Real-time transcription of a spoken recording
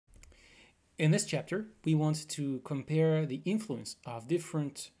In this chapter, we want to compare the influences of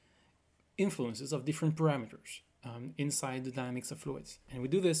different parameters inside the dynamics of fluids. And we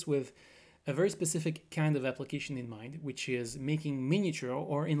do this with a very specific kind of application in mind, which is making miniature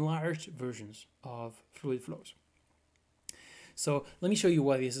or enlarged versions of fluid flows. So let me show you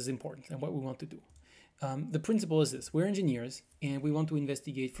why this is important and what we want to do. The principle is this: we're engineers and we want to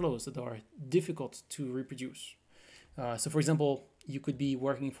investigate flows that are difficult to reproduce. So for example, you could be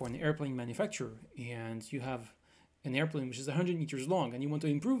working for an airplane manufacturer and you have an airplane which is 100 meters long and you want to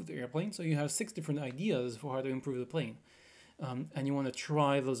improve the airplane, so you have 6 different ideas for how to improve the plane. And you want to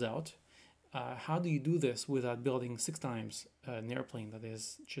try those out. How do you do this without building 6 times an airplane that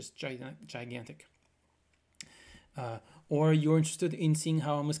is just gigantic? Or you're interested in seeing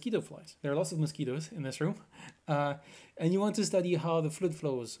how a mosquito flies. There are lots of mosquitoes in this room. And you want to study how the fluid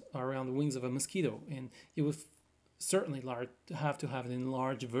flows around the wings of a mosquito. And you would certainly have to have an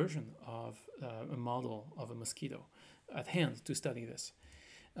enlarged version of a model of a mosquito at hand to study this.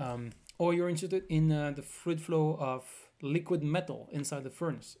 Or you're interested in the fluid flow of liquid metal inside the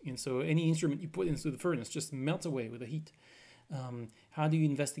furnace. And so any instrument you put into the furnace just melts away with the heat. How do you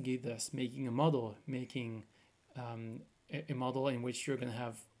investigate this? Making a model, making a model in which you're going to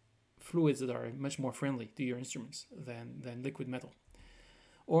have fluids that are much more friendly to your instruments than liquid metal.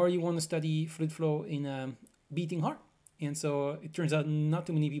 Or you want to study fluid flow in a beating heart. And so it turns out not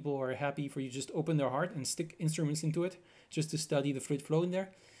too many people are happy for you just open their heart and stick instruments into it just to study the fluid flow in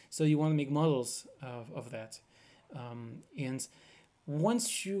there. So you want to make models of that. And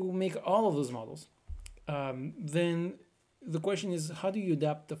once you make all of those models, then the question is, how do you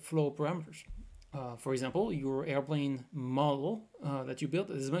adapt the flow parameters? For example, your airplane model that you built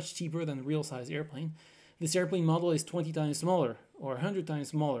is much cheaper than a real size airplane. This airplane model is 20 times smaller or 100 times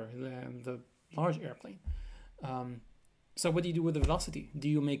smaller than the large airplane. So what do you do with the velocity? Do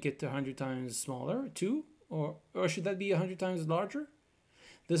you make it 100 times smaller too? Or should that be 100 times larger?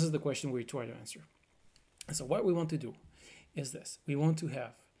 This is the question we try to answer. So what we want to do is this. We want to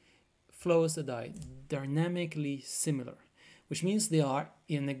have flows that are dynamically similar, which means they are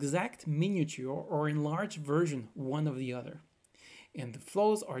an exact miniature or enlarged version one of the other. And the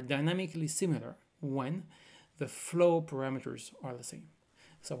flows are dynamically similar when the flow parameters are the same.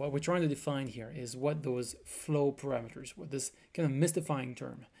 So what we're trying to define here is what those flow parameters, what this kind of mystifying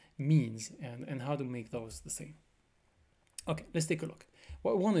term means, and how to make those the same. Okay, let's take a look.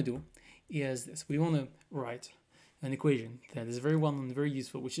 What we want to do is this. We want to write an equation that is very well known and very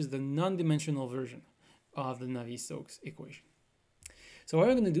useful, which is the non-dimensional version of the Navier-Stokes equation. So what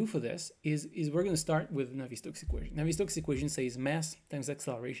we're going to do for this is we're going to start with the Navier-Stokes equation. Navier-Stokes equation says mass times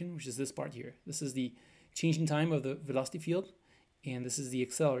acceleration, which is this part here. This is the change in time of the velocity field, and this is the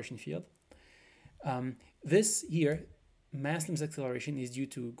acceleration field. This here, mass times acceleration, is due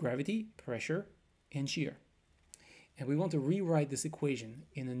to gravity, pressure, and shear. And we want to rewrite this equation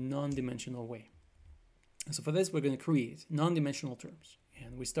in a non-dimensional way. So for this, we're going to create non-dimensional terms.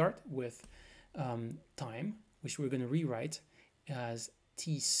 And we start with time, which we're going to rewrite as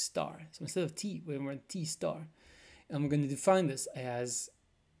t star. So instead of t, we're going to t star. And we're going to define this as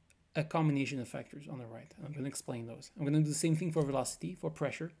a combination of factors on the right. And I'm going to explain those. I'm going to do the same thing for velocity, for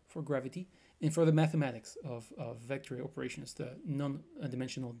pressure, for gravity, and for the mathematics of vector operations, the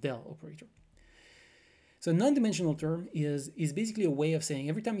non-dimensional del operator. So a non-dimensional term is basically a way of saying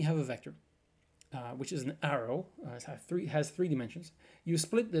every time you have a vector, which is an arrow, has three dimensions, you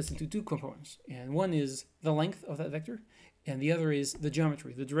split this into 2 components. And one is the length of that vector, and the other is the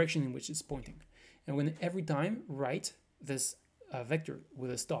geometry, the direction in which it's pointing. And when every time write this vector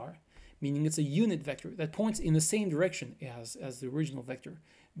with a star, meaning it's a unit vector that points in the same direction as the original vector,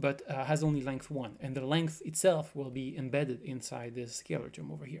 but has only length 1. And the length itself will be embedded inside this scalar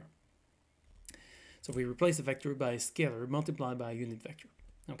term over here. So we replace the vector by a scalar multiplied by a unit vector.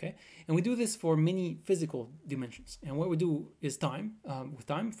 Okay, and we do this for many physical dimensions. And what we do is time. With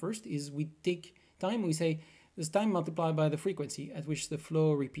time, first is we take time. We say this time multiplied by the frequency at which the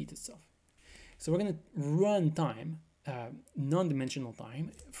flow repeats itself. So we're going to run time, non-dimensional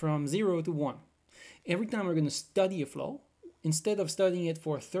time, from 0 to 1. Every time we're going to study a flow, instead of studying it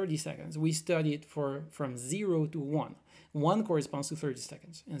for 30 seconds, we study it from 0 to 1. 1 corresponds to 30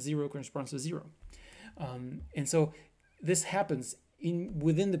 seconds, and 0 corresponds to 0. And so this happens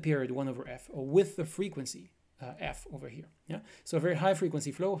within the period 1 over f, or with the frequency f over here. Yeah. So a very high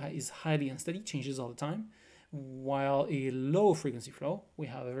frequency flow is highly unsteady, changes all the time, while a low frequency flow, we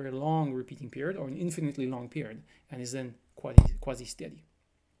have a very long repeating period, or an infinitely long period, and is then quasi-steady.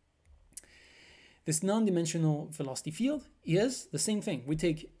 This non-dimensional velocity field is the same thing. We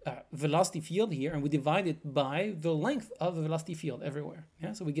take velocity field here and we divide it by the length of the velocity field everywhere.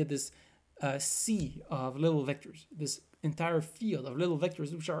 Yeah. So we get this sea of little vectors, this entire field of little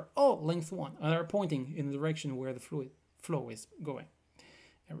vectors, which are all length 1 and are pointing in the direction where the flow is going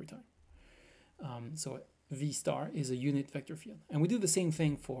every time. So V star is a unit vector field. And we do the same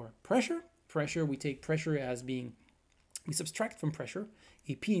thing for pressure. Pressure, we take pressure as being, we subtract from pressure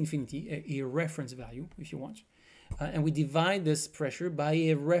a P infinity, a reference value, if you want. And we divide this pressure by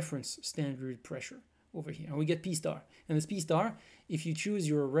a reference standard pressure over here. And we get P star. And this P star, if you choose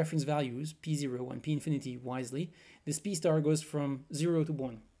your reference values, P0 and P infinity wisely, this P star goes from 0 to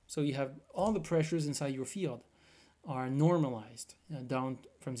 1. So you have all the pressures inside your field are normalized down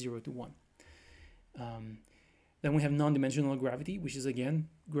from 0 to 1. Then we have non-dimensional gravity, which is again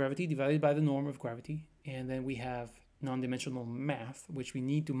gravity divided by the norm of gravity. And then we have non-dimensional math, which we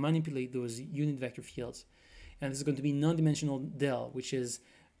need to manipulate those unit vector fields. And this is going to be non-dimensional del, which is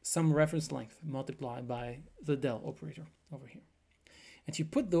some reference length multiplied by the del operator over here. And you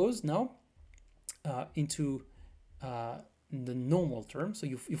put those now into the normal term. So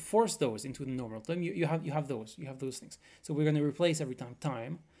you force those into the normal term. You have those things. So we're going to replace every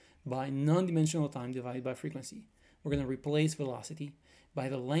time by non-dimensional time divided by frequency. We're going to replace velocity by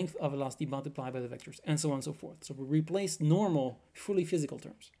the length of velocity multiplied by the vectors, and so on and so forth. So we replace normal, fully physical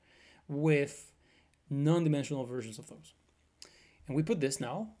terms with non-dimensional versions of those. And we put this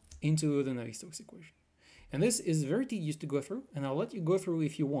now into the Navier-Stokes equation. And this is very tedious to go through, and I'll let you go through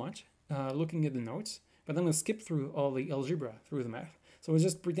if you want, looking at the notes, but I'm going to skip through all the algebra, through the math. So we'll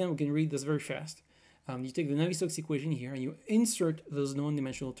just pretend we can read this very fast. You take the Navier-Stokes equation here, and you insert those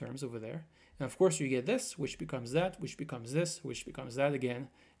non-dimensional terms over there. And of course, you get this, which becomes that, which becomes this, which becomes that again,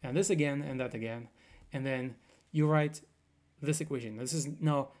 and this again, and that again. And then you write this equation. This is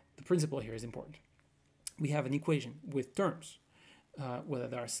now, the principle here is important. We have an equation with terms, whether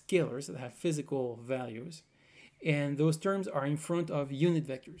there are scalars that have physical values, and those terms are in front of unit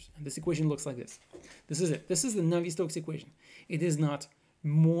vectors. And this equation looks like this. This is it. This is the Navier-Stokes equation. It is not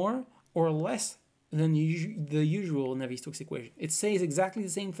more or less than the usual Navier-Stokes equation. It says exactly the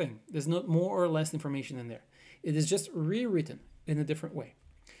same thing. There's not more or less information in there. It is just rewritten in a different way.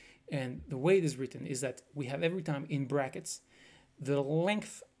 And the way it is written is that we have every time in brackets the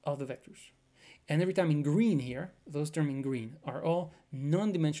length of the vectors. And every time in green here, those terms in green are all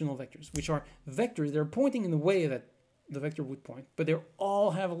non-dimensional vectors, which are vectors that are pointing in the way that the vector would point, but they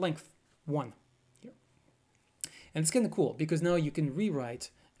all have a length 1 here. And it's kind of cool because now you can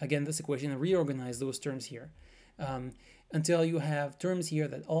rewrite again this equation and reorganize those terms here until you have terms here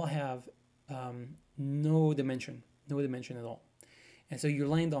that all have no dimension at all. And so you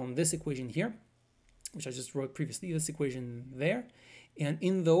land on this equation here, which I just wrote previously, this equation there. And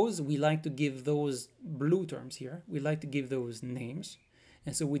in those, we like to give those blue terms here, we like to give those names.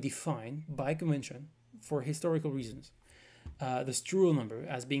 And so we define, by convention, for historical reasons, the Struhl number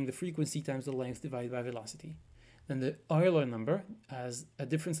as being the frequency times the length divided by velocity. Then the Euler number as a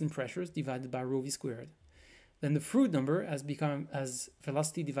difference in pressures divided by rho v squared. Then the Freud number as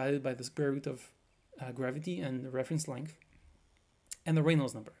velocity divided by the square root of gravity and the reference length. And the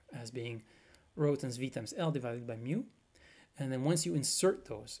Reynolds number as being rho times v times L divided by mu. And then once you insert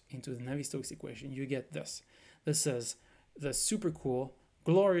those into the Navier-Stokes equation, you get this. This is the super cool,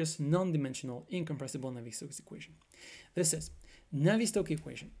 glorious, non-dimensional, incompressible Navier-Stokes equation. This is Navier-Stokes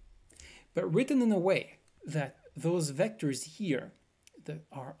equation, but written in a way that those vectors here that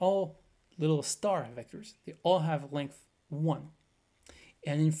are all little star vectors, they all have length 1.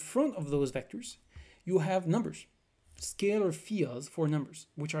 And in front of those vectors, you have numbers, scalar fields for numbers,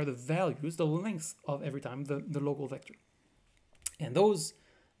 which are the values, the lengths of every time the local vector. And those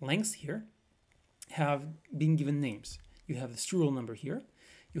lengths here have been given names. You have the Struhl number here.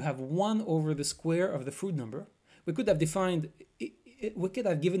 You have 1 over the square of the Freud number. We could have defined, we could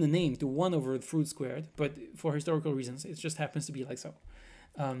have given a name to 1 over the Freud squared, but for historical reasons, it just happens to be like so.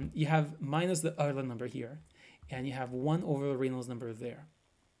 You have minus the Euler number here, and you have 1 over the Reynolds number there.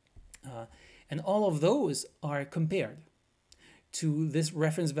 And all of those are compared to this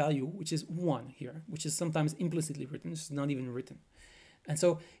reference value, which is 1 here, which is sometimes implicitly written, it's not even written. And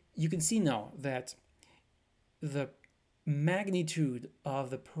so you can see now that the magnitude of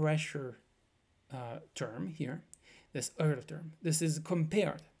the pressure term here, this Euler term, this is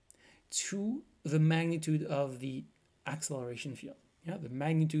compared to the magnitude of the acceleration field, the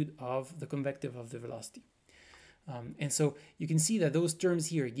magnitude of the convective of the velocity. And so you can see that those terms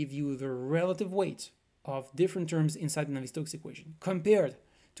here give you the relative weight of different terms inside the Navier-Stokes equation compared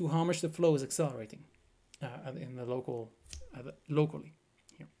to how much the flow is accelerating in the locally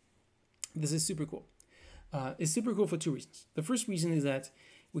here. This is super cool. It's super cool for 2 reasons. The first reason is that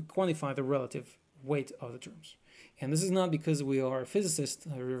we quantify the relative weight of the terms. And this is not because we are physicists,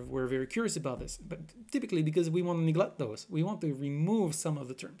 or we're very curious about this, but typically because we want to neglect those. We want to remove some of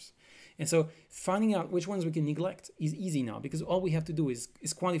the terms. And so finding out which ones we can neglect is easy now, because all we have to do is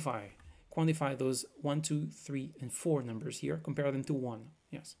quantify those 1, 2, 3, and 4 numbers here, compare them to 1.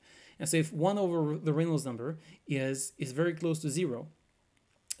 Yes. And so if 1 over the Reynolds number is very close to 0,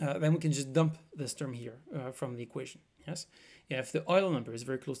 then we can just dump this term here from the equation. Yes. If the Euler number is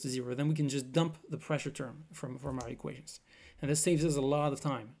very close to 0, then we can just dump the pressure term from our equations. And this saves us a lot of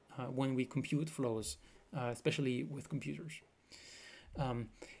time when we compute flows, especially with computers. And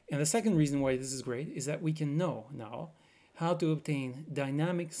the second reason why this is great is that we can know now how to obtain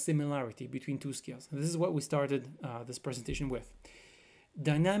dynamic similarity between two scales. And this is what we started this presentation with.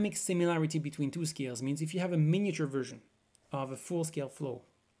 Dynamic similarity between two scales means if you have a miniature version of a full-scale flow,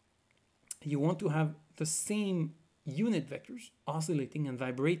 you want to have the same unit vectors oscillating and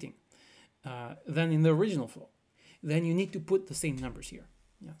vibrating than in the original flow. Then you need to put the same numbers here.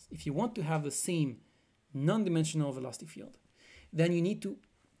 Yes. If you want to have the same non-dimensional velocity field, then you need to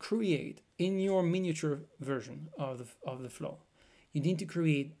create in your miniature version of the flow, you need to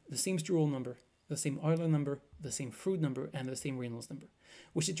create the same Strouhal number, the same Euler number, the same Froude number, and the same Reynolds number,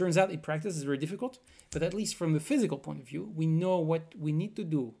 which it turns out in practice is very difficult, but at least from the physical point of view, we know what we need to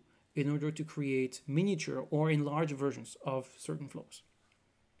do in order to create miniature or enlarged versions of certain flows.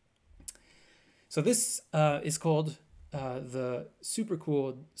 So this is called the super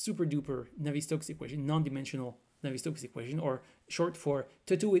cool, super duper Navier-Stokes equation, non-dimensional Navier-Stokes equation, or short for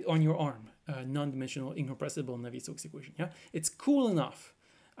tattoo it on your arm, non-dimensional incompressible Navier-Stokes equation. Yeah, it's cool enough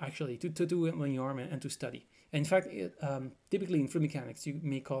actually to tattoo it on your arm and to study. And in fact, typically in fluid mechanics, you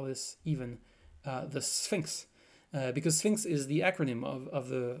may call this even the Sphinx, because Sphinx is the acronym of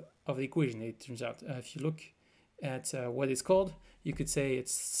the equation. It turns out, if you look at what it's called, you could say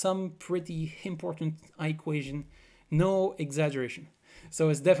it's some pretty important equation, no exaggeration. So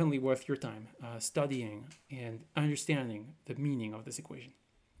it's definitely worth your time studying and understanding the meaning of this equation.